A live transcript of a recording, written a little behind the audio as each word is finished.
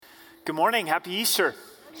Good morning. Happy Easter.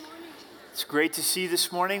 It's great to see you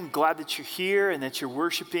this morning. Glad that you're here and that you're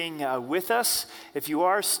worshiping with us. If you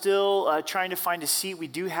are still trying to find a seat, we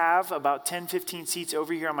do have about 10, 15 seats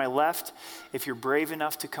over here on my left. If you're brave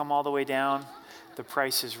enough to come all the way down, the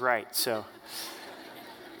price is right. So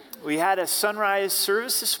we had a sunrise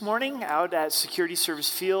service this morning out at Security Service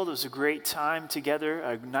Field. It was a great time together,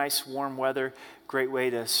 a nice warm weather, great way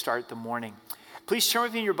to start the morning. Please turn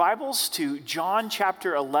with me in your Bibles to John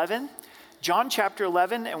chapter 11. John chapter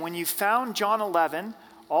 11, and when you found John 11,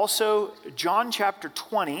 also John chapter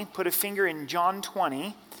 20, put a finger in John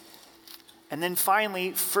 20, and then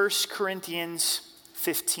finally 1 Corinthians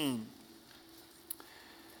 15.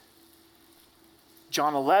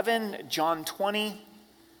 John 11, John 20,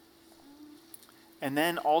 and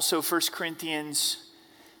then also 1 Corinthians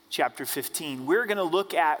chapter 15. We're going to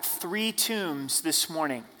look at three tombs this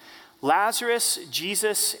morning. Lazarus,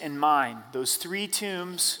 Jesus, and mine. Those three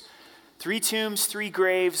tombs, three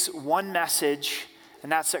graves, one message,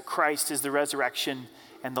 and that's that Christ is the resurrection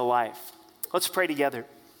and the life. Let's pray together.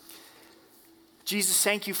 Jesus,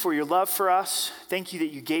 thank you for your love for us. Thank you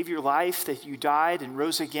that you gave your life, that you died and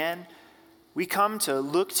rose again. We come to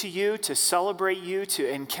look to you, to celebrate you, to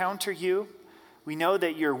encounter you. We know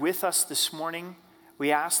that you're with us this morning.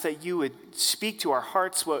 We ask that you would speak to our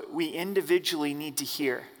hearts what we individually need to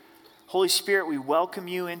hear. Holy Spirit, we welcome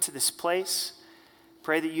you into this place.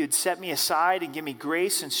 Pray that you'd set me aside and give me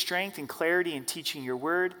grace and strength and clarity in teaching your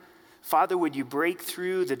word. Father, would you break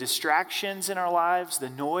through the distractions in our lives, the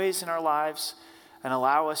noise in our lives, and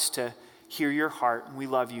allow us to hear your heart. And we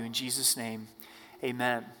love you in Jesus' name.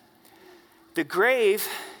 Amen. The grave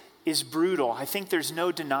is brutal. I think there's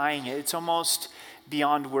no denying it. It's almost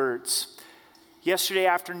beyond words. Yesterday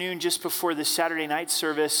afternoon, just before the Saturday night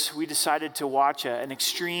service, we decided to watch an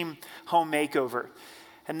extreme home makeover.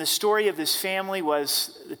 And the story of this family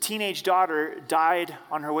was the teenage daughter died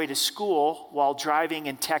on her way to school while driving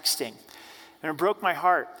and texting. And it broke my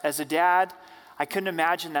heart. As a dad, I couldn't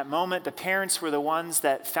imagine that moment. The parents were the ones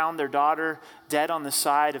that found their daughter dead on the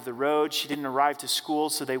side of the road. She didn't arrive to school,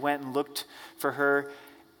 so they went and looked for her.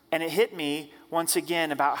 And it hit me once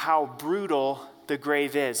again about how brutal the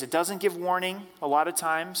grave is. It doesn't give warning a lot of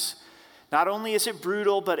times. Not only is it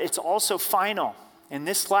brutal, but it's also final. In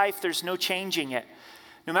this life, there's no changing it.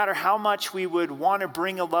 No matter how much we would want to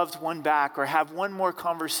bring a loved one back or have one more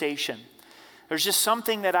conversation, there's just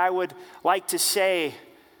something that I would like to say.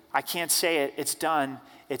 I can't say it. It's done.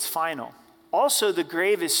 It's final. Also, the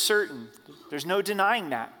grave is certain. There's no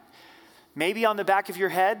denying that. Maybe on the back of your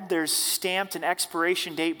head, there's stamped an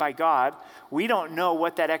expiration date by God. We don't know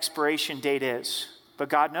what that expiration date is, but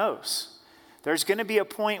God knows. There's going to be a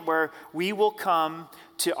point where we will come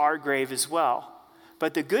to our grave as well.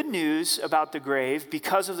 But the good news about the grave,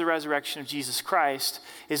 because of the resurrection of Jesus Christ,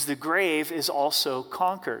 is the grave is also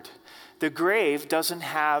conquered. The grave doesn't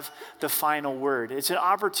have the final word. It's an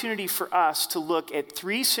opportunity for us to look at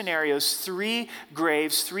three scenarios, three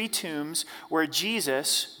graves, three tombs where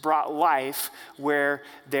Jesus brought life where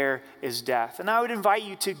there is death. And I would invite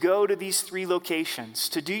you to go to these three locations,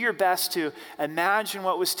 to do your best to imagine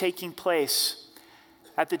what was taking place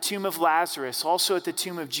at the tomb of Lazarus, also at the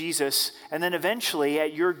tomb of Jesus, and then eventually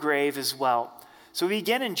at your grave as well. So we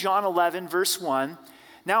begin in John 11, verse 1.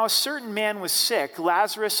 Now a certain man was sick,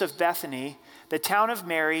 Lazarus of Bethany, the town of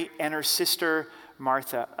Mary and her sister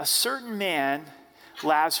Martha. A certain man,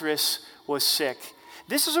 Lazarus, was sick.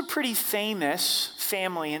 This is a pretty famous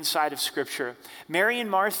family inside of Scripture. Mary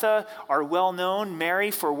and Martha are well known.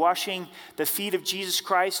 Mary for washing the feet of Jesus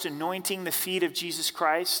Christ, anointing the feet of Jesus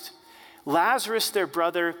Christ. Lazarus, their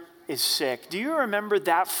brother, is sick. Do you remember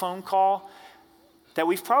that phone call that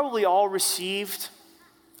we've probably all received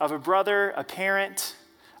of a brother, a parent,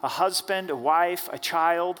 a husband, a wife, a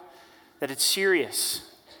child, that it's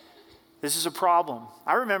serious? This is a problem.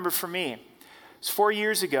 I remember for me, it was 4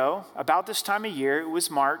 years ago, about this time of year, it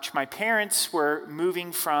was March. My parents were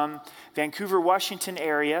moving from Vancouver, Washington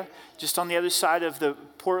area, just on the other side of the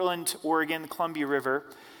Portland, Oregon, Columbia River,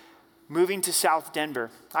 moving to South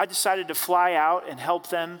Denver. I decided to fly out and help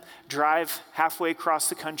them drive halfway across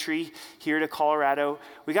the country here to Colorado.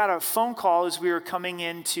 We got a phone call as we were coming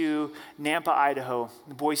into Nampa, Idaho,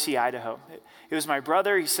 Boise, Idaho. It was my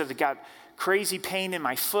brother. He said, I got crazy pain in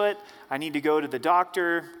my foot. I need to go to the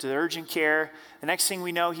doctor, to the urgent care. The next thing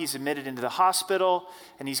we know, he's admitted into the hospital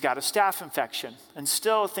and he's got a staph infection. And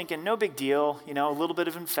still thinking, no big deal, a little bit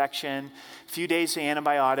of infection, a few days of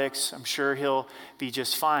antibiotics. I'm sure he'll be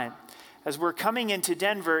just fine. As we're coming into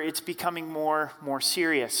Denver, it's becoming more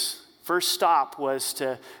serious. First stop was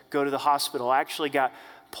to go to the hospital. I actually got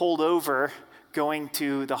pulled over going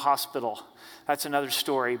to the hospital. That's another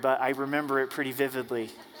story, but I remember it pretty vividly.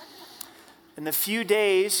 And the few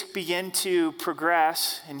days begin to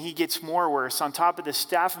progress, and he gets more worse. On top of the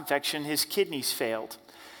staph infection, his kidneys failed.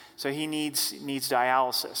 So he needs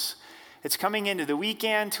dialysis. It's coming into the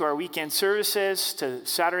weekend, to our weekend services, to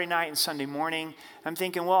Saturday night and Sunday morning. I'm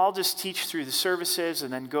thinking, well, I'll just teach through the services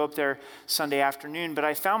and then go up there Sunday afternoon. But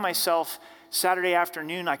I found myself Saturday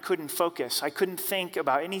afternoon, I couldn't focus. I couldn't think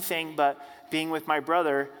about anything but being with my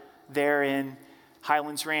brother there in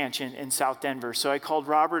Highlands Ranch in South Denver. So I called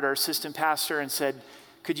Robert, our assistant pastor, and said,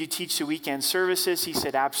 could you teach the weekend services? He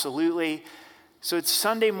said, absolutely. So it's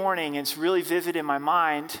Sunday morning. It's really vivid in my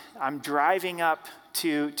mind. I'm driving up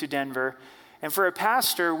to Denver. And for a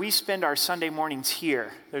pastor, we spend our Sunday mornings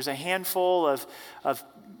here. There's a handful of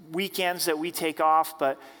weekends that we take off,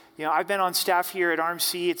 but I've been on staff here at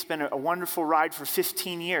RMC. It's been a wonderful ride for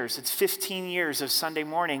 15 years. It's 15 years of Sunday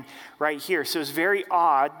morning right here. So it's very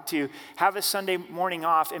odd to have a Sunday morning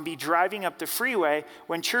off and be driving up the freeway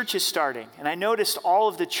when church is starting. And I noticed all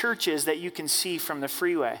of the churches that you can see from the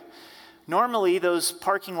freeway. Normally, those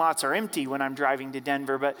parking lots are empty when I'm driving to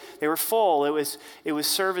Denver, but they were full. It was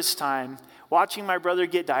service time. Watching my brother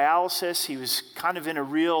get dialysis, he was kind of in a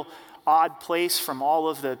real odd place from all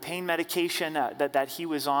of the pain medication that he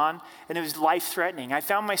was on, and it was life-threatening. I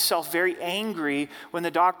found myself very angry when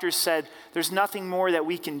the doctors said, there's nothing more that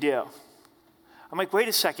we can do. I'm like, wait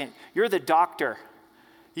a second, you're the doctor.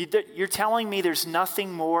 You're telling me there's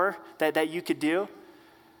nothing more that you could do?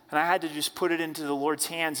 And I had to just put it into the Lord's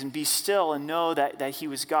hands and be still and know that he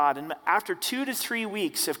was God. And after 2 to 3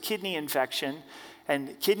 weeks of kidney infection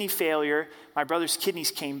and kidney failure, my brother's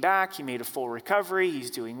kidneys came back. He made a full recovery.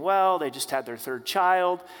 He's doing well. They just had their third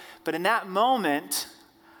child. But in that moment,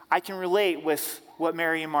 I can relate with what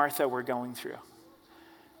Mary and Martha were going through.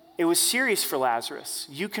 It was serious for Lazarus.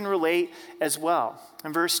 You can relate as well.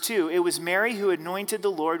 In verse 2, it was Mary who anointed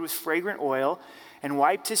the Lord with fragrant oil and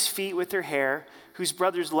wiped his feet with her hair, whose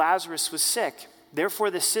brother Lazarus was sick.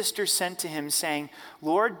 Therefore the sisters sent to him, saying,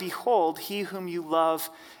 Lord, behold, he whom you love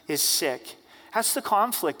is sick. That's the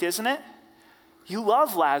conflict, isn't it? You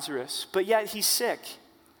love Lazarus, but yet he's sick.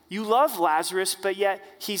 You love Lazarus, but yet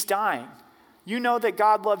he's dying. You know that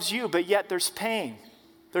God loves you, but yet there's pain.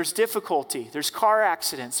 There's difficulty. There's car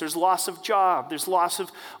accidents. There's loss of job. There's loss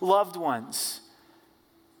of loved ones.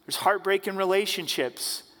 There's heartbreak in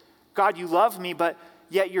relationships. God, you love me, but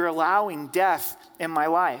yet you're allowing death in my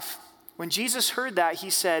life. When Jesus heard that, he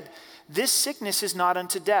said, this sickness is not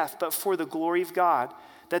unto death, but for the glory of God,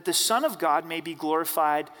 that the Son of God may be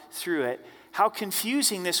glorified through it. How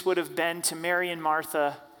confusing this would have been to Mary and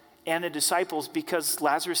Martha and the disciples, because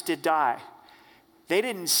Lazarus did die. They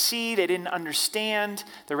didn't see, they didn't understand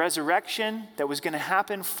the resurrection that was going to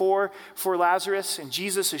happen for Lazarus, and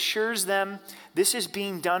Jesus assures them this is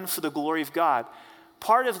being done for the glory of God.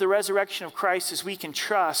 Part of the resurrection of Christ is we can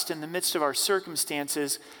trust in the midst of our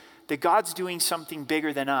circumstances that God's doing something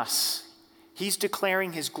bigger than us. He's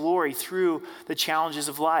declaring his glory through the challenges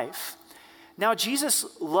of life. Now,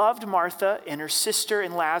 Jesus loved Martha and her sister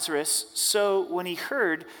and Lazarus, so when he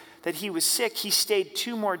heard that he was sick, he stayed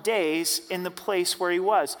 2 more days in the place where he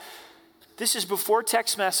was. This is before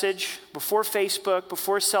text message, before Facebook,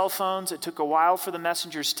 before cell phones. It took a while for the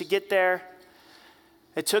messengers to get there.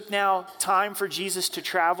 It took now time for Jesus to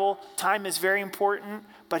travel. Time is very important,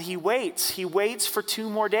 but he waits. He waits for 2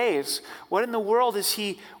 more days. What in the world is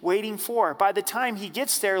he waiting for? By the time he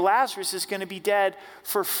gets there, Lazarus is going to be dead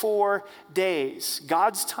for 4 days.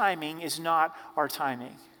 God's timing is not our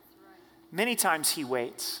timing. Many times he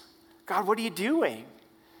waits. God, what are you doing?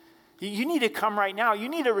 You need to come right now. You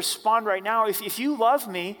need to respond right now. If you love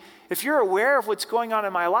me, if you're aware of what's going on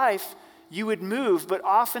in my life, you would move, but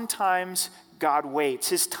oftentimes God waits.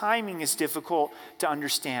 His timing is difficult to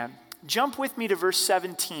understand. Jump with me to verse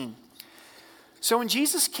 17. So when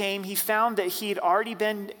Jesus came, he found that he had already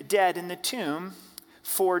been dead in the tomb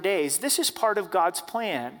 4 days. This is part of God's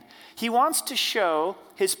plan. He wants to show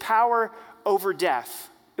his power over death.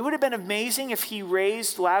 It would have been amazing if he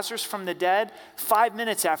raised Lazarus from the dead 5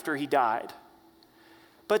 minutes after he died.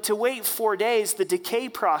 But to wait 4 days, the decay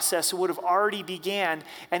process would have already began,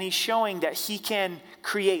 and he's showing that he can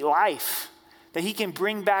create life, that he can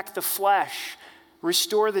bring back the flesh,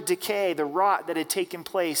 restore the decay, the rot that had taken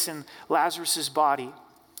place in Lazarus' body.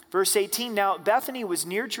 Verse 18, now Bethany was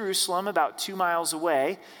near Jerusalem, about 2 miles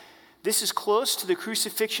away. This is close to the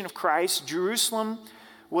crucifixion of Christ. Jerusalem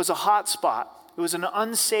was a hot spot. It was an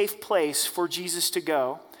unsafe place for Jesus to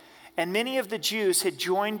go. And many of the Jews had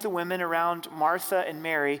joined the women around Martha and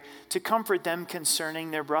Mary to comfort them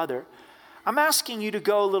concerning their brother. I'm asking you to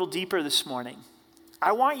go a little deeper this morning.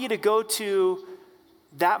 I want you to go to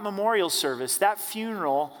that memorial service, that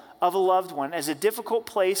funeral of a loved one, as a difficult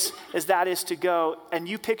place as that is to go, and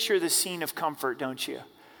you picture the scene of comfort, don't you?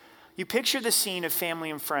 You picture the scene of family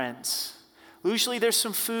and friends. Usually there's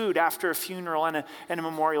some food after a funeral and a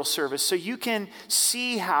memorial service, so you can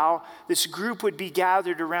see how this group would be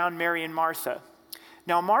gathered around Mary and Martha.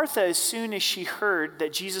 Now Martha, as soon as she heard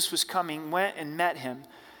that Jesus was coming, went and met him,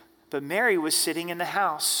 but Mary was sitting in the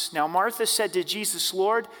house. Now Martha said to Jesus,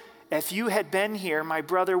 "Lord, if you had been here, my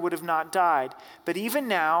brother would have not died. But even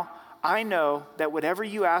now, I know that whatever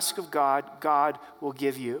you ask of God, God will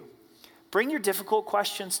give you." Bring your difficult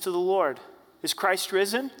questions to the Lord. Is Christ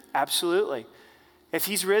risen? Absolutely. If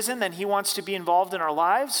he's risen, then he wants to be involved in our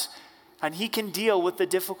lives, and he can deal with the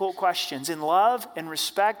difficult questions in love and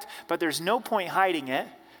respect, but there's no point hiding it.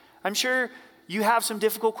 I'm sure you have some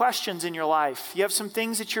difficult questions in your life. You have some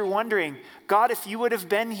things that you're wondering, God, if you would have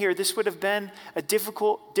been here, this would have been a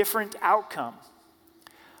different outcome.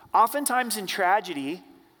 Oftentimes in tragedy,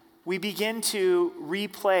 we begin to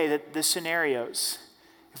replay the scenarios.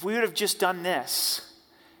 If we would have just done this,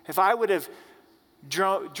 if I would have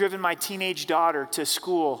driven my teenage daughter to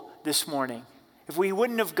school this morning, if we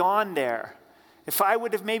wouldn't have gone there, if I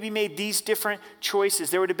would have maybe made these different choices,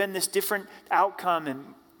 there would have been this different outcome.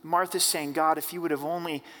 And Martha's saying, God, if you would have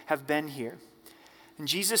only have been here. And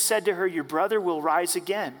Jesus said to her, your brother will rise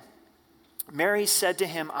again. Mary said to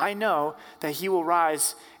him, I know that he will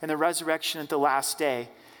rise in the resurrection at the last day.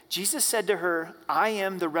 Jesus said to her, I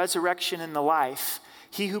am the resurrection and the life.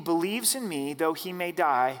 He who believes in me, though he may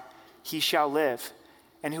die, he shall live.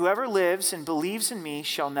 And whoever lives and believes in me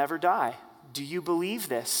shall never die. Do you believe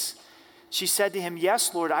this? She said to him,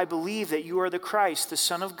 yes, Lord, I believe that you are the Christ, the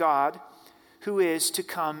Son of God, who is to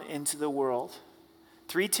come into the world.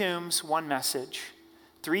 3 tombs, 1 message.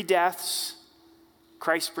 3 deaths,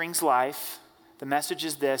 Christ brings life. The message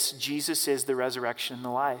is this: Jesus is the resurrection and the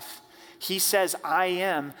life. He says, I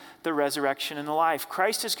am the resurrection and the life.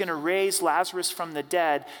 Christ is going to raise Lazarus from the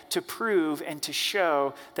dead to prove and to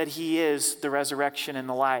show that he is the resurrection and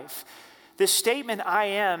the life. This statement, I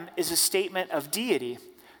am, is a statement of deity.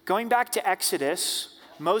 Going back to Exodus,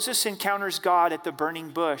 Moses encounters God at the burning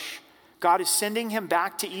bush. God is sending him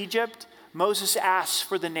back to Egypt. Moses asks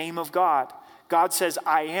for the name of God. God says,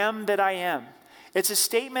 I am that I am. It's a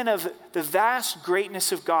statement of the vast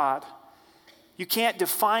greatness of God. You can't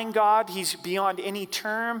define God. He's beyond any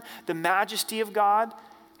term, the majesty of God.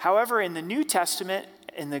 However, in the New Testament,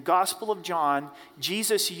 in the Gospel of John,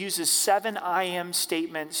 Jesus uses 7 I am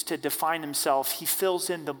statements to define himself. He fills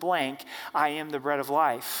in the blank. I am the bread of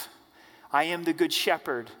life. I am the good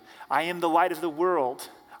shepherd. I am the light of the world.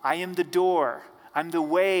 I am the door. I'm the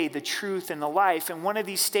way, the truth, and the life. And one of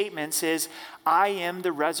these statements is, I am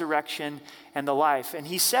the resurrection and the life. And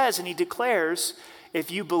he says, and he declares, if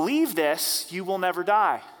you believe this, you will never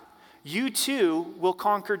die. You too will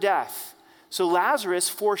conquer death. So Lazarus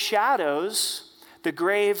foreshadows the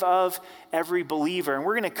grave of every believer. And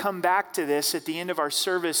we're going to come back to this at the end of our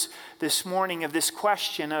service this morning, of this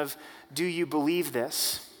question of, do you believe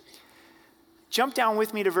this? Jump down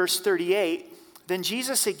with me to verse 38. Then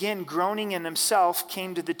Jesus, again groaning in himself,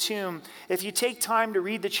 came to the tomb. If you take time to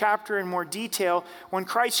read the chapter in more detail, when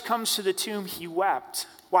Christ comes to the tomb, he wept.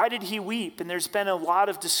 Why did he weep? And there's been a lot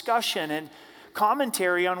of discussion and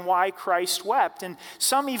commentary on why Christ wept. And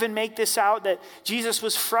some even make this out that Jesus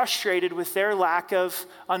was frustrated with their lack of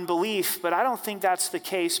unbelief. But I don't think that's the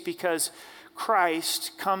case, because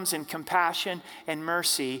Christ comes in compassion and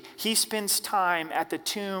mercy. He spends time at the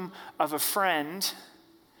tomb of a friend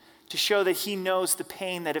to show that he knows the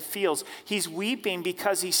pain that it feels. He's weeping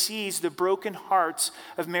because he sees the broken hearts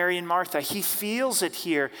of Mary and Martha. He feels it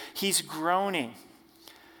here. He's groaning.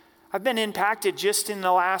 I've been impacted just in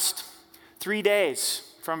the last 3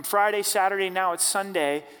 days, from Friday, Saturday, now it's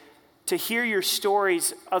Sunday, to hear your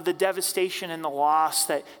stories of the devastation and the loss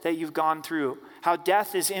that you've gone through, how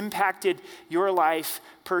death has impacted your life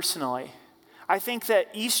personally. I think that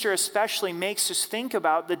Easter especially makes us think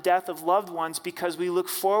about the death of loved ones, because we look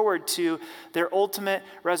forward to their ultimate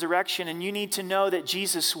resurrection. And you need to know that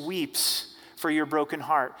Jesus weeps for your broken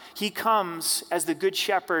heart. He comes as the good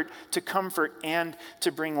shepherd to comfort and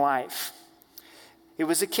to bring life. It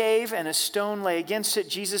was a cave and a stone lay against it.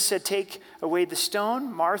 Jesus said, take away the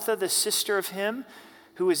stone. Martha, the sister of him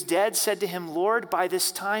who was dead, said to him, Lord, by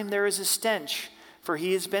this time there is a stench, for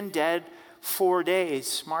he has been dead 4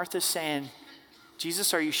 days. Martha's saying,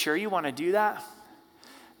 Jesus, are you sure you want to do that?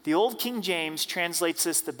 The old King James translates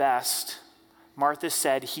this the best. Martha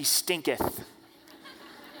said, he stinketh.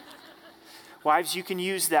 Wives, you can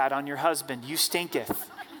use that on your husband. You stinketh.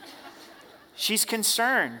 She's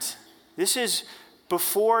concerned. This is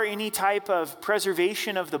before any type of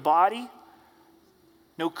preservation of the body.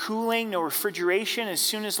 No cooling, no refrigeration. As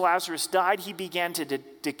soon as Lazarus died, he began to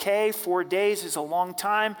decay. 4 days is a long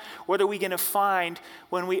time. What are we going to find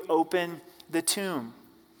when we open the tomb?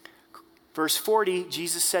 Verse 40,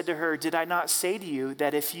 Jesus said to her, "Did I not say to you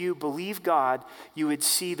that if you believe God, you would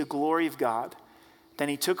see the glory of God?" Then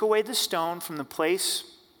he took away the stone from the place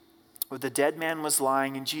where the dead man was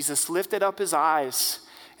lying, and Jesus lifted up his eyes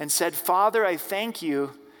and said, "Father, I thank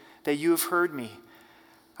you that you have heard me.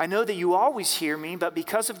 I know that you always hear me, but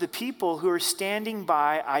because of the people who are standing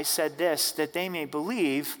by, I said this, that they may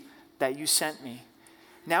believe that you sent me."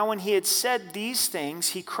 Now when he had said these things,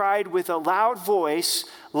 he cried with a loud voice,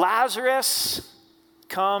 "Lazarus,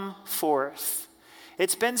 come forth."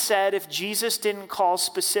 It's been said if Jesus didn't call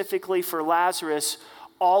specifically for Lazarus,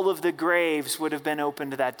 all of the graves would have been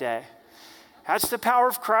opened that day. That's the power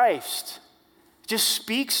of Christ. Just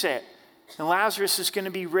speaks it, and Lazarus is going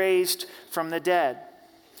to be raised from the dead.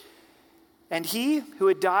 And he who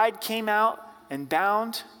had died came out and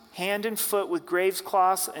bound hand and foot with grave's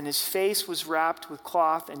cloths, and his face was wrapped with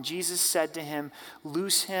cloth. And Jesus said to him,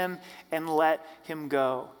 "Loose him and let him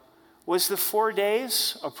go." Was the 4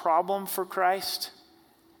 days a problem for Christ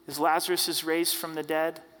as Lazarus is raised from the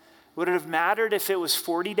dead? Would it have mattered if it was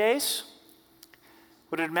 40 days?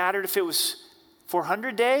 Would it have mattered if it was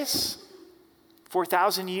 400 days?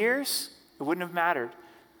 4,000 years? It wouldn't have mattered.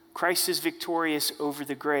 Christ is victorious over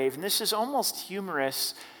the grave. And this is almost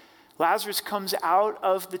humorous. Lazarus comes out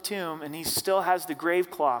of the tomb and he still has the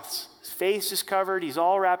grave cloths. His face is covered. He's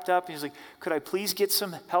all wrapped up. He's like, "Could I please get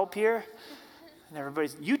some help here?" And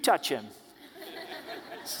everybody's, "You touch him."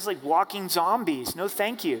 This is like walking zombies. No,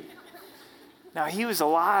 thank you. Now he was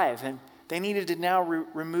alive and they needed to now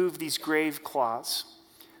remove these grave cloths.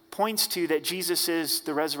 Points to that Jesus is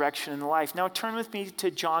the resurrection and the life. Now turn with me to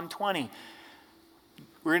John 20.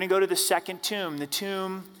 We're going to go to the second tomb, the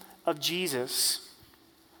tomb of Jesus.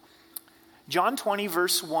 John 20,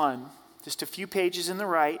 verse 1, just a few pages in the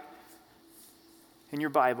right in your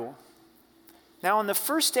Bible. Now on the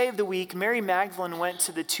first day of the week, Mary Magdalene went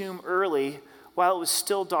to the tomb early while it was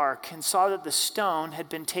still dark and saw that the stone had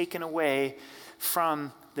been taken away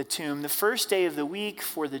from the tomb. The first day of the week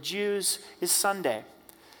for the Jews is Sunday.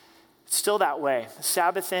 It's still that way. The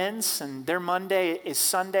Sabbath ends and their Monday is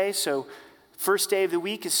Sunday, so first day of the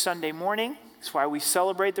week is Sunday morning. That's why we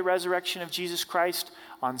celebrate the resurrection of Jesus Christ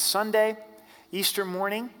on Sunday. Easter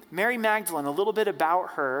morning, Mary Magdalene, a little bit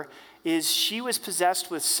about her is she was possessed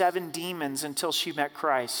with 7 demons until she met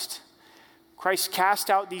Christ. Christ cast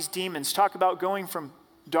out these demons. Talk about going from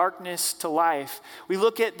darkness to life. We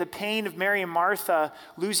look at the pain of Mary and Martha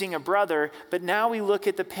losing a brother, but now we look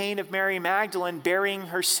at the pain of Mary Magdalene burying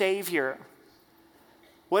her Savior.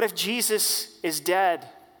 What if Jesus is dead?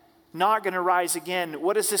 Not going to rise again?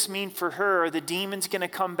 What does this mean for her? Are the demons going to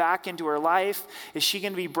come back into her life? Is she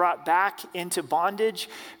going to be brought back into bondage?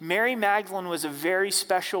 Mary Magdalene was a very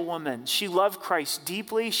special woman. She loved Christ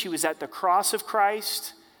deeply. She was at the cross of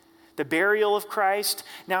Christ, the burial of Christ.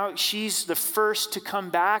 Now she's the first to come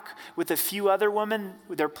back with a few other women.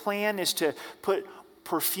 Their plan is to put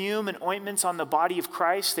perfume and ointments on the body of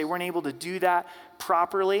Christ. They weren't able to do that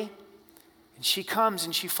properly. And she comes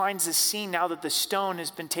and she finds this scene now that the stone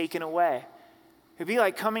has been taken away. It'd be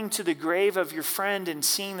like coming to the grave of your friend and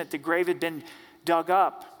seeing that the grave had been dug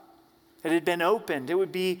up. It had been opened. It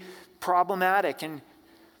would be problematic and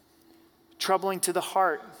troubling to the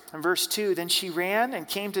heart. In verse 2, then she ran and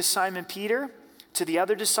came to Simon Peter, to the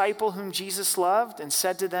other disciple whom Jesus loved, and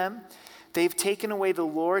said to them, "They've taken away the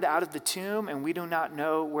Lord out of the tomb, and we do not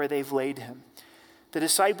know where they've laid him." The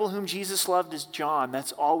disciple whom Jesus loved is John.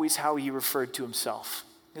 That's always how he referred to himself.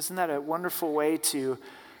 Isn't that a wonderful way to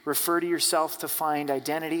refer to yourself to find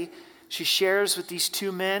identity? She shares with these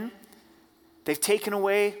 2 men. They've taken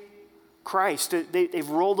away Christ. They've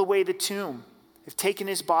rolled away the tomb. They've taken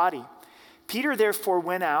his body. Peter therefore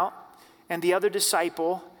went out, and the other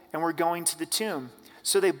disciple, and were going to the tomb.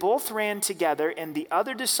 So they both ran together, and the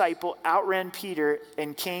other disciple outran Peter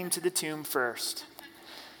and came to the tomb first.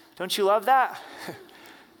 Don't you love that?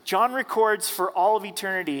 John records for all of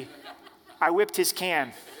eternity, I whipped his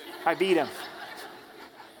can. I beat him.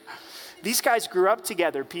 These guys grew up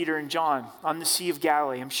together, Peter and John, on the Sea of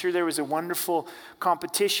Galilee. I'm sure there was a wonderful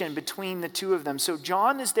competition between the 2 of them. So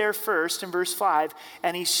John is there first in verse 5,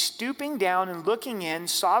 and he's stooping down and looking in,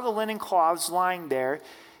 saw the linen cloths lying there,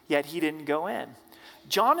 yet he didn't go in.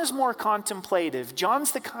 John is more contemplative.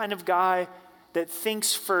 John's the kind of guy that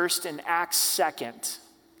thinks first and acts second.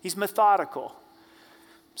 He's methodical.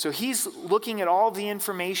 So he's looking at all the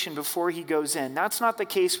information before he goes in. That's not the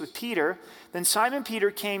case with Peter. Then Simon Peter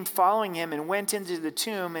came following him and went into the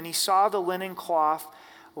tomb, and he saw the linen cloth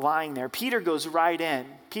lying there. Peter goes right in.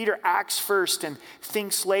 Peter acts first and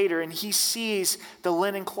thinks later, and he sees the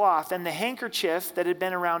linen cloth and the handkerchief that had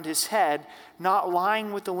been around his head, not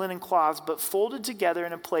lying with the linen cloths, but folded together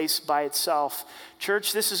in a place by itself.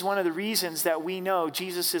 Church, this is one of the reasons that we know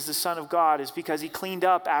Jesus is the Son of God, is because he cleaned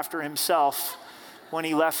up after himself when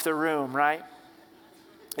he left the room, right?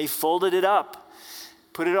 He folded it up,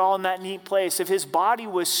 put it all in that neat place. If his body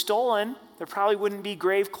was stolen, there probably wouldn't be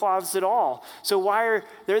grave cloths at all. So why are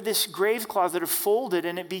there this grave cloths that are folded?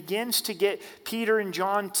 And it begins to get Peter and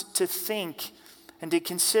John to think and to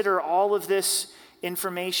consider all of this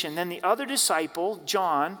information. Then the other disciple,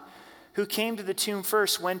 John, who came to the tomb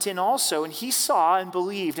first, went in also, and he saw and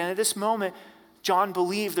believed. And at this moment, John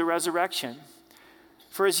believed the resurrection.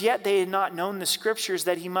 For as yet they had not known the scriptures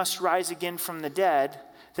that he must rise again from the dead.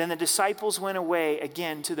 Then the disciples went away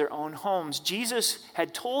again to their own homes. Jesus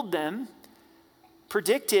had told them,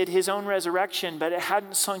 predicted his own resurrection, but it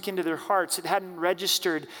hadn't sunk into their hearts. It hadn't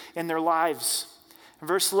registered in their lives. In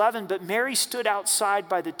verse 11, but Mary stood outside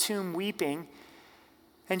by the tomb weeping,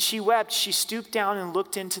 and she wept. She stooped down and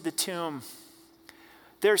looked into the tomb.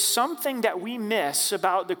 There's something that we miss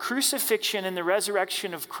about the crucifixion and the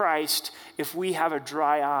resurrection of Christ if we have a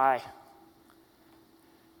dry eye.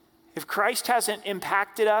 If Christ hasn't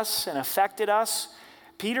impacted us and affected us,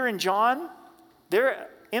 Peter and John, they're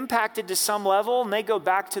impacted to some level and they go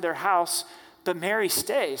back to their house, but Mary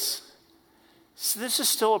stays. So this is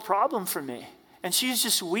still a problem for me. And she's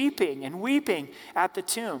just weeping and weeping at the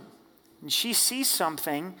tomb. And she sees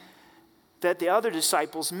something that the other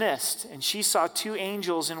disciples missed. And she saw two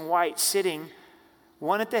angels in white sitting,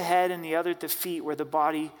 one at the head and the other at the feet where the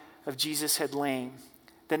body of Jesus had lain.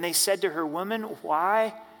 Then they said to her, "Woman,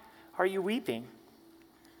 why are you weeping?"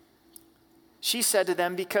 She said to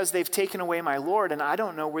them, "Because they've taken away my Lord, and I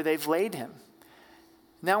don't know where they've laid him."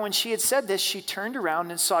 Now when she had said this, she turned around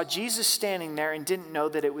and saw Jesus standing there and didn't know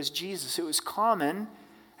that it was Jesus. It was common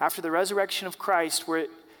after the resurrection of Christ where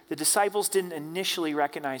the disciples didn't initially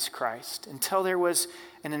recognize Christ until there was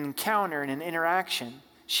an encounter and an interaction.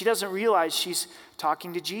 She doesn't realize she's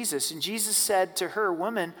talking to Jesus. And Jesus said to her,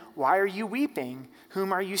 "Woman, why are you weeping?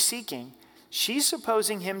 Whom are you seeking?" She,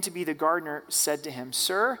 supposing him to be the gardener, said to him,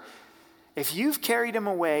 "Sir, if you've carried him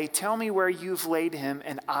away, tell me where you've laid him,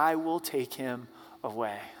 and I will take him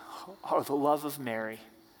away." Oh, the love of Mary.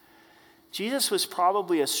 Jesus was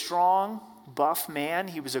probably a strong, buff man.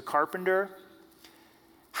 He was a carpenter.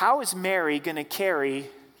 How is Mary going to carry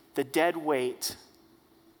the dead weight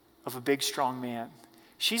of a big, strong man?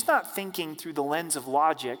 She's not thinking through the lens of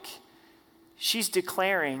logic. She's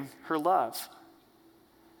declaring her love.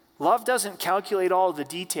 Love doesn't calculate all the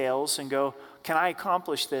details and go, "Can I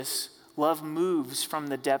accomplish this?" Love moves from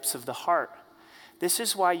the depths of the heart. This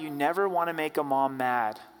is why you never want to make a mom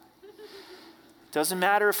mad. Doesn't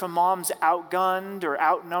matter if a mom's outgunned or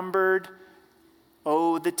outnumbered.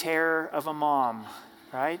 Oh, the terror of a mom.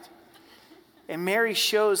 Right? And Mary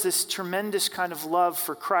shows this tremendous kind of love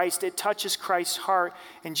for Christ. It touches Christ's heart.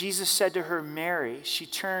 And Jesus said to her, "Mary." She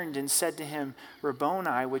turned and said to him,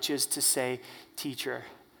 "Rabboni," which is to say, teacher.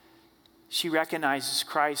 She recognizes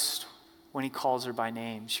Christ when he calls her by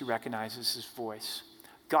name. She recognizes his voice.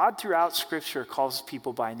 God throughout Scripture calls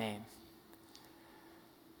people by name.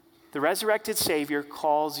 The resurrected Savior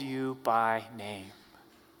calls you by name.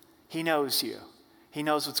 He knows you. He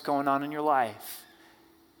knows what's going on in your life.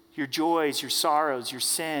 Your joys, your sorrows, your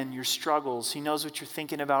sin, your struggles. He knows what you're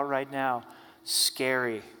thinking about right now.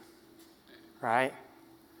 Scary, right?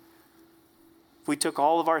 If we took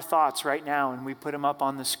all of our thoughts right now and we put them up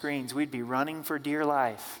on the screens, we'd be running for dear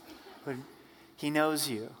life. But he knows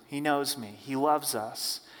you. He knows me. He loves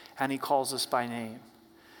us. And he calls us by name.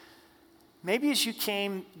 Maybe as you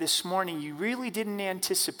came this morning, you really didn't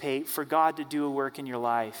anticipate for God to do a work in your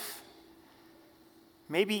life.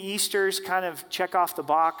 Maybe Easter's kind of check off the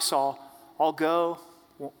box. I'll go.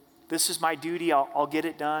 Well, this is my duty. I'll get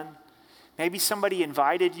it done. Maybe somebody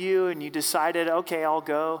invited you and you decided, okay, I'll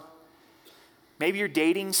go. Maybe you're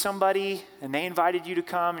dating somebody and they invited you to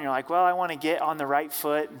come and you're like, well, I want to get on the right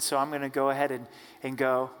foot, and so I'm going to go ahead and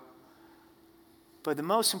go. But the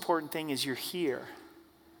most important thing is you're here.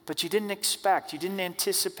 But you didn't expect, you didn't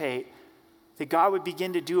anticipate that God would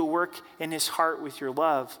begin to do a work in his heart with your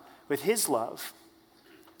love, with his love.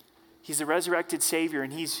 He's the resurrected Savior,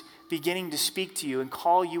 and he's beginning to speak to you and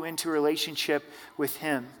call you into a relationship with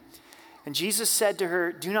him. And Jesus said to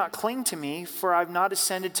her, "Do not cling to me, for I've not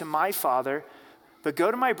ascended to my Father, But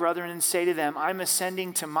go to my brethren and say to them, I'm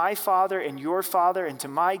ascending to my Father and your Father and to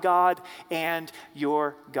my God and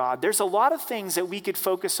your God. There's a lot of things that we could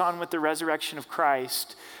focus on with the resurrection of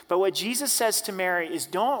Christ. But what Jesus says to Mary is,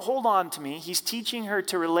 don't hold on to me. He's teaching her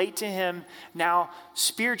to relate to him now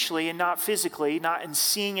spiritually and not physically, not in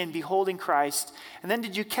seeing and beholding Christ. And then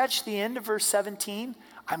did you catch the end of verse 17?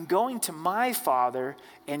 I'm going to my Father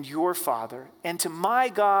and your Father, and to my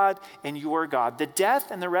God and your God. The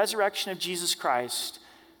death and the resurrection of Jesus Christ,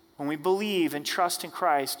 when we believe and trust in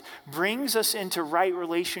Christ, brings us into right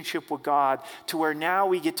relationship with God, to where now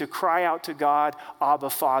we get to cry out to God,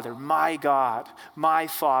 Abba, Father, my God, my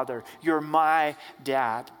Father, you're my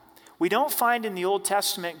dad. We don't find in the Old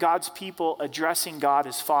Testament God's people addressing God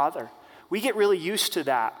as Father. We get really used to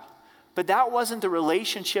that. But that wasn't the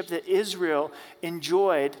relationship that Israel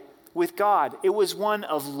enjoyed with God. It was one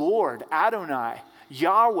of Lord, Adonai,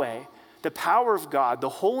 Yahweh, the power of God, the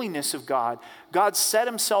holiness of God. God set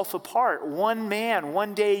himself apart. One man,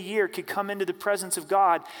 one day a year could come into the presence of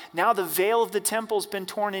God. Now the veil of the temple's been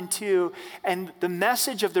torn in two, and the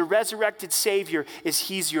message of the resurrected Savior is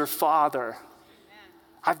he's your Father. Amen.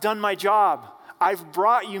 I've done my job. I've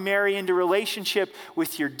brought you, Mary, into relationship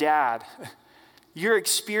with your dad. You're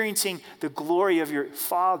experiencing the glory of your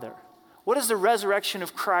Father. What does the resurrection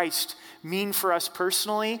of Christ mean for us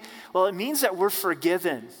personally? Well, it means that we're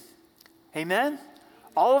forgiven. Amen?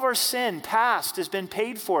 All of our sin past has been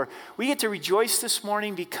paid for. We get to rejoice this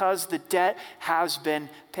morning because the debt has been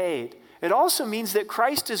paid. It also means that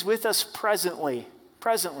Christ is with us presently.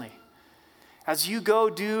 As you go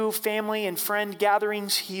do family and friend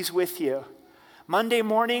gatherings, he's with you. Monday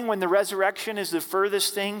morning, when the resurrection is the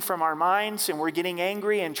furthest thing from our minds and we're getting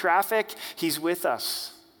angry in traffic, he's with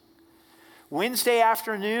us. Wednesday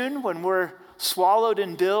afternoon, when we're swallowed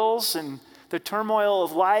in bills and the turmoil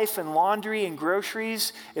of life and laundry and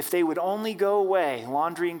groceries, if they would only go away,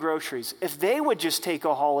 laundry and groceries, if they would just take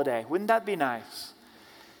a holiday, wouldn't that be nice?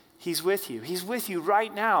 He's with you. He's with you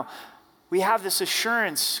right now. We have this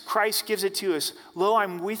assurance. Christ gives it to us. Lo,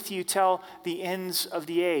 I'm with you till the ends of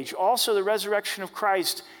the age. Also, the resurrection of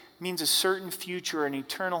Christ means a certain future, an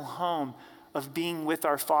eternal home of being with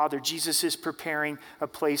our Father. Jesus is preparing a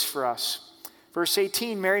place for us. Verse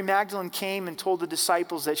 18, Mary Magdalene came and told the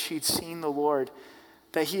disciples that she'd seen the Lord,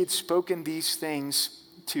 that he had spoken these things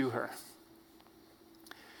to her.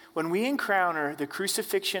 When we encounter the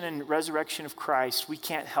crucifixion and resurrection of Christ, we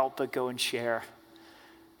can't help but go and share.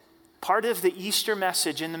 Part of the Easter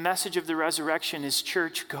message and the message of the resurrection is,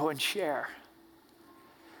 church, go and share.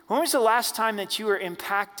 When was the last time that you were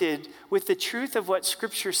impacted with the truth of what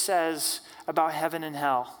Scripture says about heaven and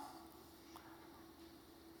hell?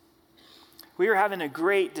 We were having a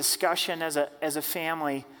great discussion as a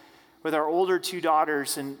family with our older two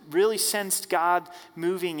daughters and really sensed God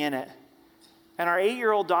moving in it. And our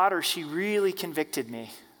 8-year-old daughter, she really convicted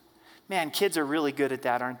me. Man, kids are really good at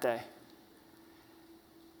that, aren't they?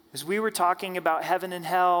 As we were talking about heaven and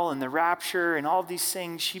hell and the rapture and all of these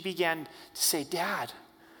things, she began to say, Dad,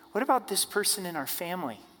 what about this person in our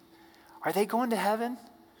family? Are they going to heaven?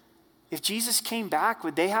 If Jesus came back,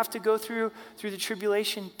 would they have to go through the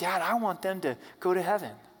tribulation? Dad, I want them to go to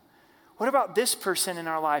heaven. What about this person in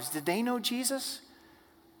our lives? Did they know Jesus?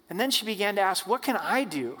 And then she began to ask, what can I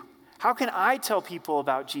do? How can I tell people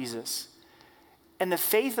about Jesus? And the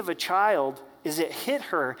faith of a child, as it hit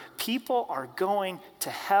her, people are going to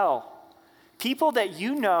hell. People that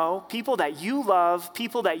you know, people that you love,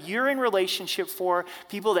 people that you're in relationship for,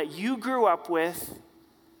 people that you grew up with,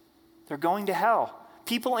 they're going to hell.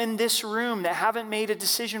 People in this room that haven't made a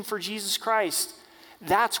decision for Jesus Christ,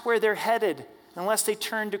 that's where they're headed unless they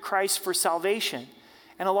turn to Christ for salvation.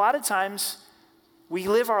 And a lot of times we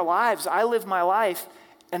live our lives, I live my life,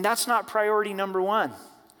 and that's not priority number one.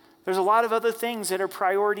 There's a lot of other things that are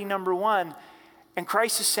priority number one. And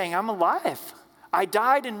Christ is saying, I'm alive. I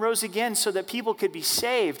died and rose again so that people could be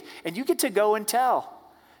saved. And you get to go and tell.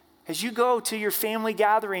 As you go to your family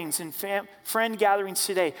gatherings and friend gatherings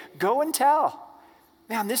today, go and tell.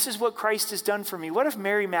 Man, this is what Christ has done for me. What if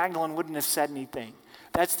Mary Magdalene wouldn't have said anything?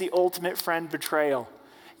 That's the ultimate friend betrayal.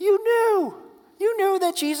 You knew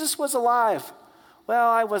that Jesus was alive. Well,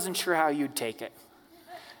 I wasn't sure how you'd take it.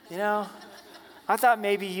 You know, I thought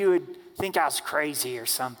maybe you would think I was crazy or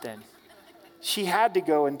something. She had to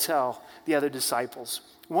go and tell the other disciples.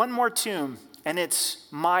 One more tomb, and it's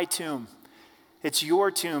my tomb. It's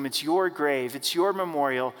your tomb. It's your grave. It's your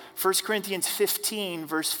memorial. 1 Corinthians 15,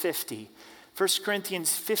 verse 50. 1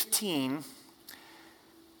 Corinthians 15,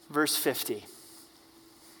 verse 50.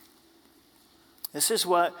 This is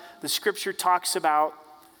what the Scripture talks about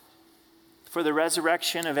for the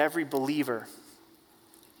resurrection of every believer.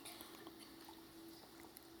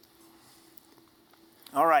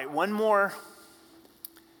 All right, one more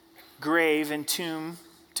grave and tomb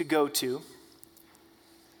to go to.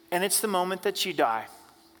 And it's the moment that you die.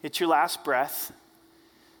 It's your last breath.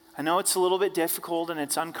 I know it's a little bit difficult and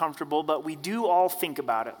it's uncomfortable, but we do all think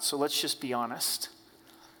about it. So let's just be honest.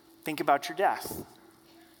 Think about your death.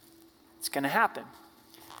 It's going to happen.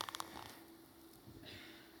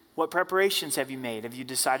 What preparations have you made? Have you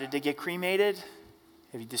decided to get cremated?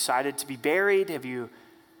 Have you decided to be buried? Have you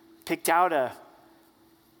picked out a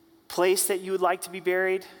place that you would like to be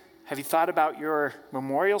buried? Have you thought about your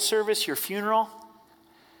memorial service, your funeral?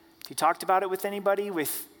 Have you talked about it with anybody,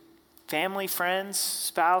 with family, friends,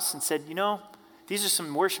 spouse, and said, these are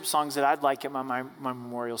some worship songs that I'd like at my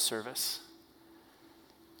memorial service.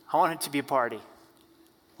 I want it to be a party.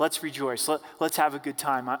 Let's rejoice. Let's have a good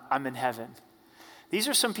time. I'm in heaven. These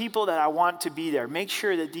are some people that I want to be there. Make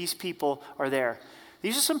sure that these people are there.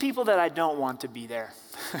 These are some people that I don't want to be there.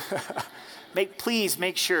 Please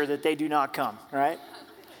make sure that they do not come, right?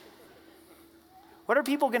 What are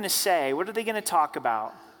people going to say? What are they going to talk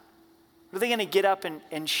about? What are they going to get up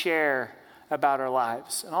and share about our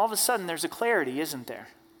lives? And all of a sudden, there's a clarity, isn't there?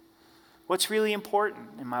 What's really important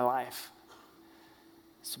in my life?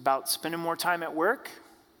 It's about spending more time at work,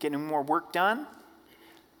 getting more work done.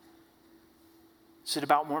 Is it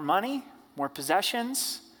about more money, more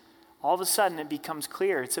possessions? All of a sudden, it becomes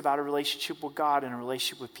clear. It's about a relationship with God and a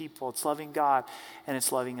relationship with people. It's loving God and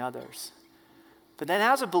it's loving others. But then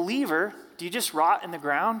as a believer, do you just rot in the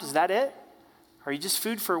ground? Is that it? Are you just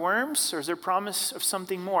food for worms, or is there promise of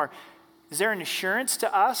something more? Is there an assurance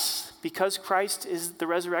to us because Christ is the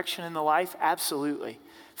resurrection and the life? Absolutely.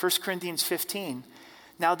 1 Corinthians 15.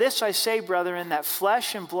 Now this I say, brethren, that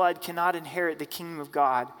flesh and blood cannot inherit the kingdom of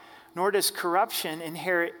God, nor does corruption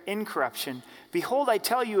inherit incorruption. Behold, I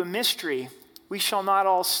tell you a mystery. We shall not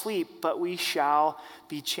all sleep, but we shall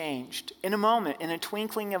be changed. In a moment, in a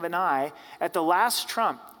twinkling of an eye, at the last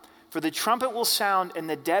trump, for the trumpet will sound, and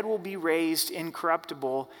the dead will be raised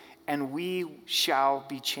incorruptible, and we shall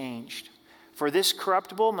be changed. For this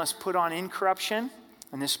corruptible must put on incorruption,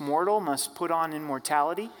 and this mortal must put on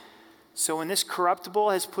immortality. So when this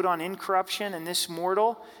corruptible has put on incorruption, and this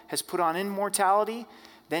mortal has put on immortality,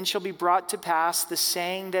 then shall be brought to pass the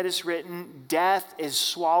saying that is written, death is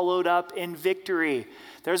swallowed up in victory.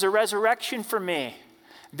 There's a resurrection for me.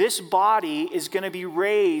 This body is going to be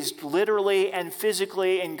raised literally and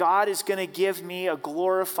physically, and God is going to give me a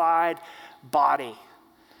glorified body.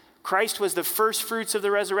 Christ was the first fruits of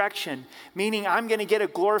the resurrection, meaning I'm going to get a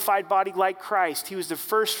glorified body like Christ. He was the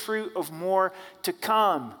first fruit of more to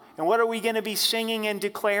come. And what are we going to be singing and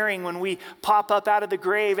declaring when we pop up out of the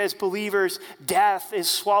grave as believers? Death is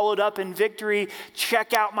swallowed up in victory.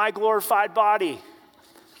 Check out my glorified body.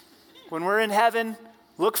 When we're in heaven,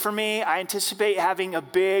 look for me. I anticipate having a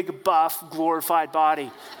big, buff, glorified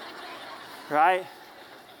body. Right?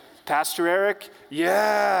 Pastor Eric,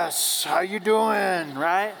 yes, how you doing?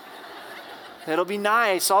 Right? It'll be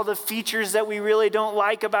nice. All the features that we really don't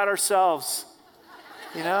like about ourselves.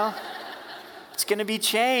 It's going to be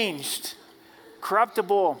changed.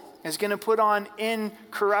 Corruptible is going to put on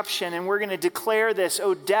incorruption, and we're going to declare this.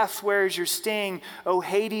 O death, where is your sting? O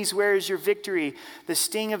Hades, where is your victory? The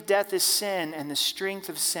sting of death is sin, and the strength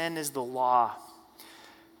of sin is the law.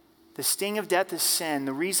 The sting of death is sin.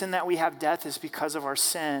 The reason that we have death is because of our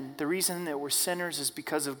sin. The reason that we're sinners is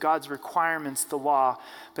because of God's requirements, the law.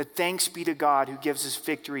 But thanks be to God who gives us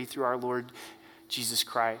victory through our Lord Jesus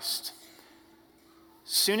Christ.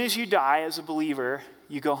 As soon as you die as a believer,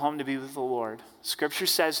 you go home to be with the Lord. Scripture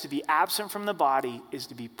says to be absent from the body is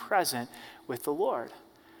to be present with the Lord.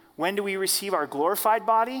 When do we receive our glorified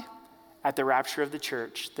body? At the rapture of the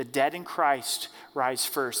church. The dead in Christ rise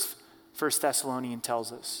first, 1 Thessalonians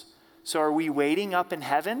tells us. So are we waiting up in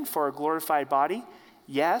heaven for a glorified body?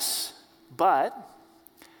 Yes, but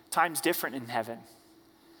time's different in heaven.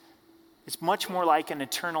 It's much more like an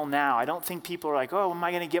eternal now. I don't think people are like, oh, am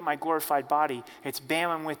I going to get my glorified body? It's bam,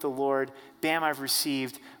 I'm with the Lord. Bam, I've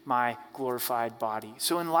received my glorified body.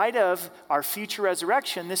 So in light of our future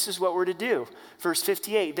resurrection, this is what we're to do. Verse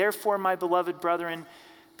 58, therefore, my beloved brethren,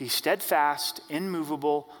 be steadfast,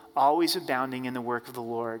 immovable, always abounding in the work of the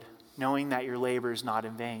Lord, knowing that your labor is not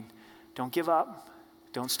in vain. Don't give up.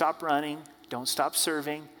 Don't stop running. Don't stop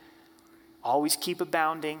serving. Always keep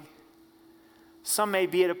abounding. Some may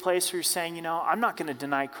be at a place where you're saying, I'm not going to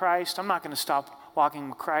deny Christ. I'm not going to stop walking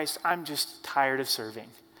with Christ. I'm just tired of serving.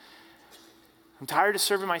 I'm tired of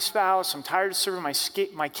serving my spouse. I'm tired of serving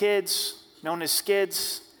my kids, known as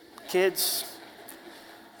skids, kids.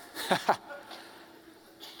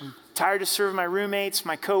 I'm tired of serving my roommates,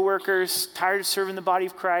 my coworkers, tired of serving the body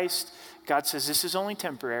of Christ. God says, this is only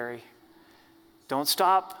temporary. Don't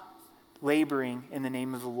stop laboring in the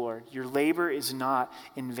name of the Lord. Your labor is not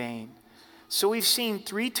in vain. So we've seen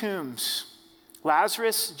 3 tombs,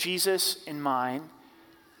 Lazarus, Jesus, and mine,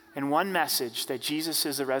 and one message that Jesus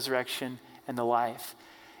is the resurrection and the life.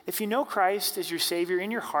 If you know Christ as your Savior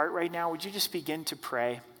in your heart right now, would you just begin to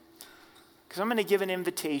pray? Because I'm going to give an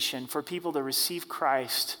invitation for people to receive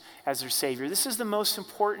Christ as their Savior. This is the most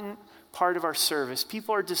important part of our service.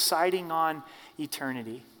 People are deciding on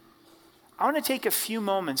eternity. I want to take a few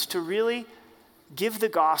moments to really give the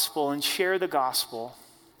gospel and share the gospel.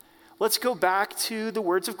 Let's go back to the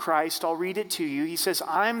words of Christ. I'll read it to you. He says,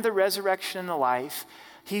 I'm the resurrection and the life.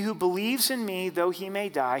 He who believes in me, though he may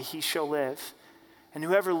die, he shall live. And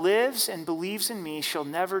whoever lives and believes in me shall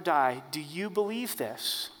never die. Do you believe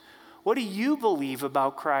this? What do you believe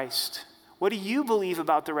about Christ? What do you believe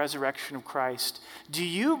about the resurrection of Christ? Do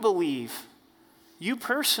you believe, you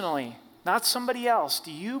personally, not somebody else,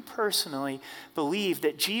 do you personally believe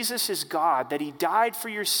that Jesus is God, that he died for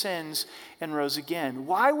your sins and rose again?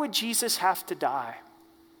 Why would Jesus have to die?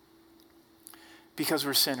 Because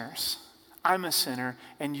we're sinners. I'm a sinner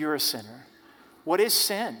and you're a sinner. What is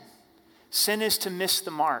sin? Sin is to miss the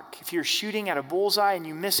mark. If you're shooting at a bullseye and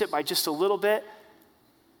you miss it by just a little bit,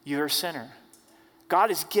 you're a sinner. God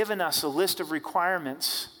has given us a list of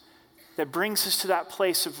requirements that brings us to that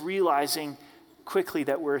place of realizing quickly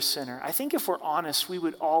that we're a sinner. I think if we're honest, we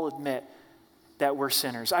would all admit that we're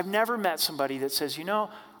sinners. I've never met somebody that says,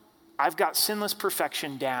 I've got sinless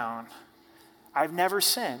perfection down. I've never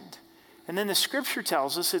sinned. And then the scripture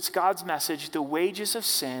tells us it's God's message, the wages of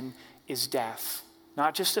sin is death.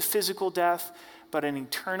 Not just a physical death, but an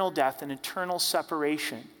eternal death, an eternal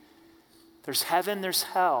separation. There's heaven, there's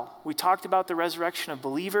hell. We talked about the resurrection of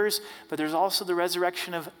believers, but there's also the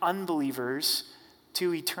resurrection of unbelievers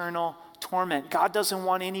to eternal torment. God doesn't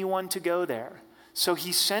want anyone to go there. So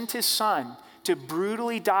he sent his son to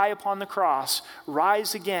brutally die upon the cross,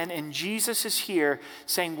 rise again, and Jesus is here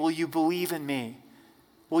saying, will you believe in me?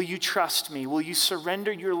 Will you trust me? Will you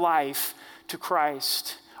surrender your life to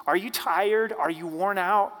Christ? Are you tired? Are you worn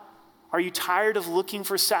out? Are you tired of looking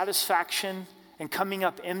for satisfaction and coming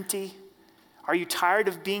up empty? Are you tired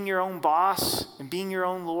of being your own boss and being your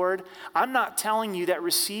own Lord? I'm not telling you that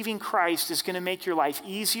receiving Christ is going to make your life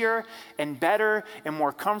easier and better and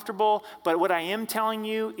more comfortable, but what I am telling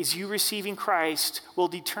you is you receiving Christ will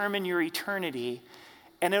determine your eternity,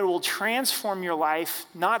 and it will transform your life,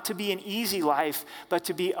 not to be an easy life, but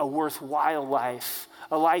to be a worthwhile life,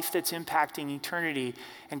 a life that's impacting eternity.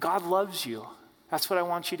 And God loves you. That's what I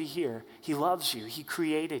want you to hear. He loves you. He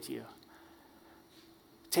created you.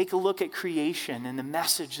 Take a look at creation and the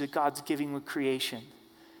message that God's giving with creation.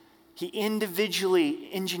 He individually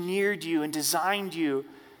engineered you and designed you.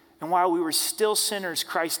 And while we were still sinners,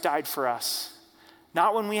 Christ died for us.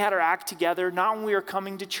 Not when we had our act together, not when we were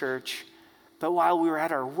coming to church, but while we were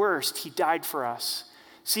at our worst, he died for us.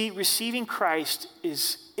 See, receiving Christ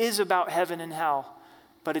is about heaven and hell,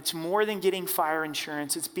 but it's more than getting fire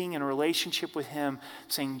insurance. It's being in a relationship with him,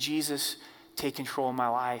 saying, Jesus, take control of my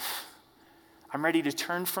life. I'm ready to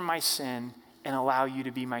turn from my sin and allow you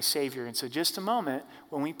to be my Savior. And so just a moment,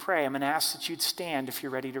 when we pray, I'm going to ask that you'd stand if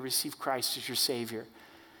you're ready to receive Christ as your Savior.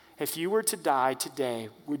 If you were to die today,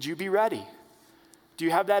 would you be ready? Do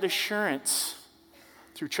you have that assurance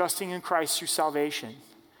through trusting in Christ through salvation?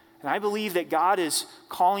 And I believe that God is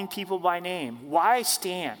calling people by name. Why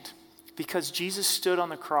stand? Because Jesus stood on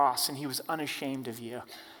the cross and he was unashamed of you.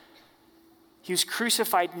 He was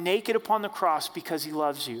crucified naked upon the cross because he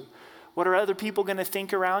loves you. What are other people going to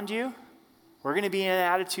think around you? We're going to be in an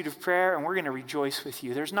attitude of prayer and we're going to rejoice with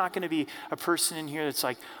you. There's not going to be a person in here that's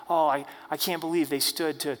like, oh, I can't believe they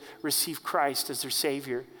stood to receive Christ as their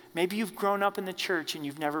Savior. Maybe you've grown up in the church and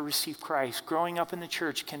you've never received Christ. Growing up in the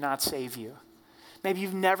church cannot save you. Maybe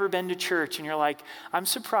you've never been to church and you're like, I'm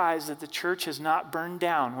surprised that the church has not burned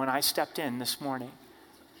down when I stepped in this morning.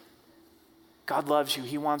 God loves you.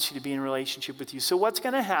 He wants you to be in a relationship with you. So what's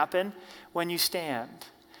going to happen when you stand?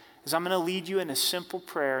 Is I'm going to lead you in a simple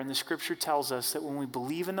prayer, and the scripture tells us that when we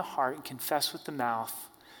believe in the heart and confess with the mouth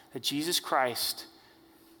that Jesus Christ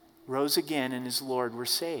rose again and is Lord, we're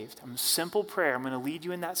saved. A simple prayer. I'm going to lead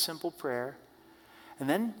you in that simple prayer, and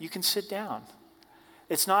then you can sit down.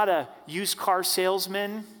 It's not a used car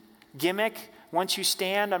salesman gimmick. Once you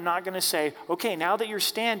stand, I'm not going to say, okay, now that you're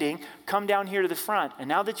standing, come down here to the front. And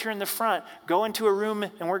now that you're in the front, go into a room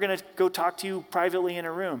and we're going to go talk to you privately in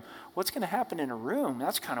a room. What's going to happen in a room?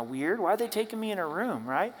 That's kind of weird. Why are they taking me in a room,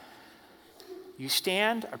 right? You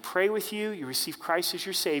stand, I pray with you, you receive Christ as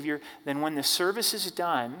your Savior. Then when the service is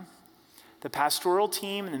done, the pastoral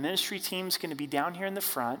team and the ministry team is going to be down here in the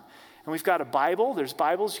front, And we've got a Bible. There's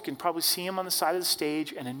Bibles. You can probably see them on the side of the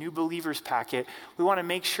stage, and a New Believers packet. We want to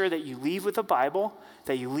make sure that you leave with a Bible,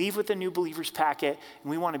 that you leave with a New Believers packet, and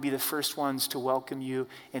we want to be the first ones to welcome you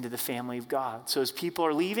into the family of God. So as people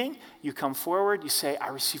are leaving, you come forward, you say, I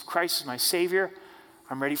receive Christ as my Savior.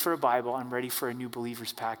 I'm ready for a Bible. I'm ready for a New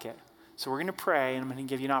Believers packet. So we're going to pray, and I'm going to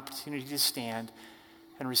give you an opportunity to stand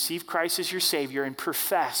and receive Christ as your Savior and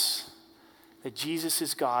profess that Jesus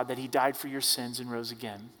is God, that he died for your sins and rose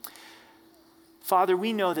again. Father,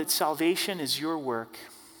 we know that salvation is your work.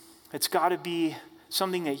 It's got to be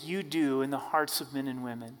something that you do in the hearts of men and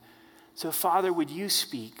women. So, Father, would you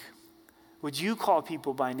speak? Would you call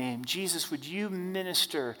people by name? Jesus, would you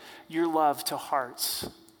minister your love to hearts?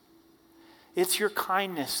 It's your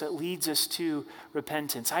kindness that leads us to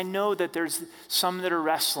repentance. I know that there's some that are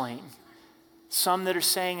wrestling, some that are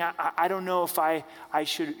saying, I don't know if I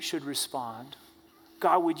should respond.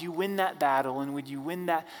 God, would you win that battle and would you win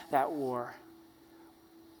that war?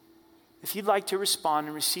 If you'd like to respond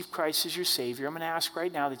and receive Christ as your Savior, I'm going to ask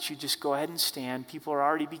right now that you just go ahead and stand. People are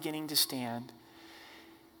already beginning to stand.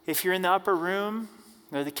 If you're in the upper room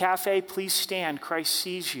or the cafe, please stand. Christ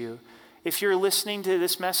sees you. If you're listening to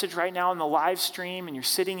this message right now on the live stream and you're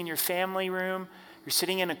sitting in your family room, you're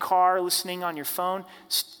sitting in a car listening on your phone,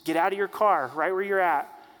 get out of your car right where you're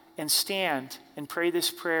at and stand and pray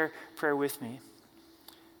this prayer with me.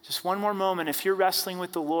 Just one more moment. If you're wrestling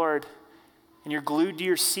with the Lord and you're glued to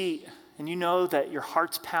your seat, and you know that your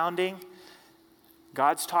heart's pounding,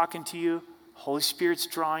 God's talking to you, Holy Spirit's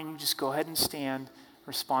drawing you, just go ahead and stand,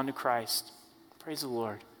 respond to Christ. Praise the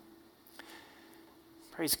Lord.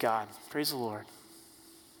 Praise God. Praise the Lord.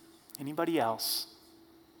 Anybody else?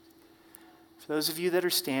 For those of you that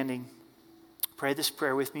are standing, pray this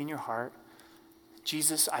prayer with me in your heart.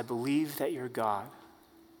 Jesus, I believe that you're God,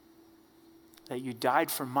 that you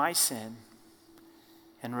died for my sin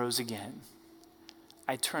and rose again.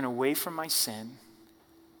 I turn away from my sin.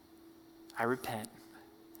 I repent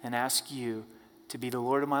and ask you to be the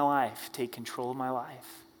Lord of my life, take control of my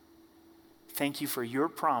life. Thank you for your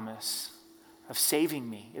promise of saving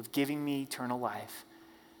me, of giving me eternal life.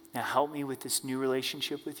 Now help me with this new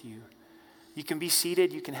relationship with you. You can be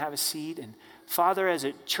seated, you can have a seat. And Father, as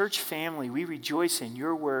a church family, we rejoice in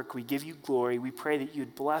your work. We give you glory. We pray that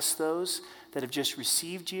you'd bless those that have just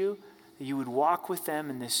received you, that you would walk with them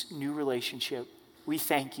in this new relationship. We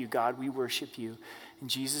thank you, God. We worship you. In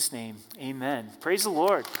Jesus' name, amen. Praise the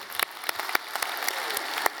Lord.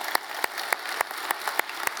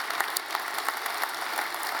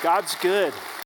 God's good.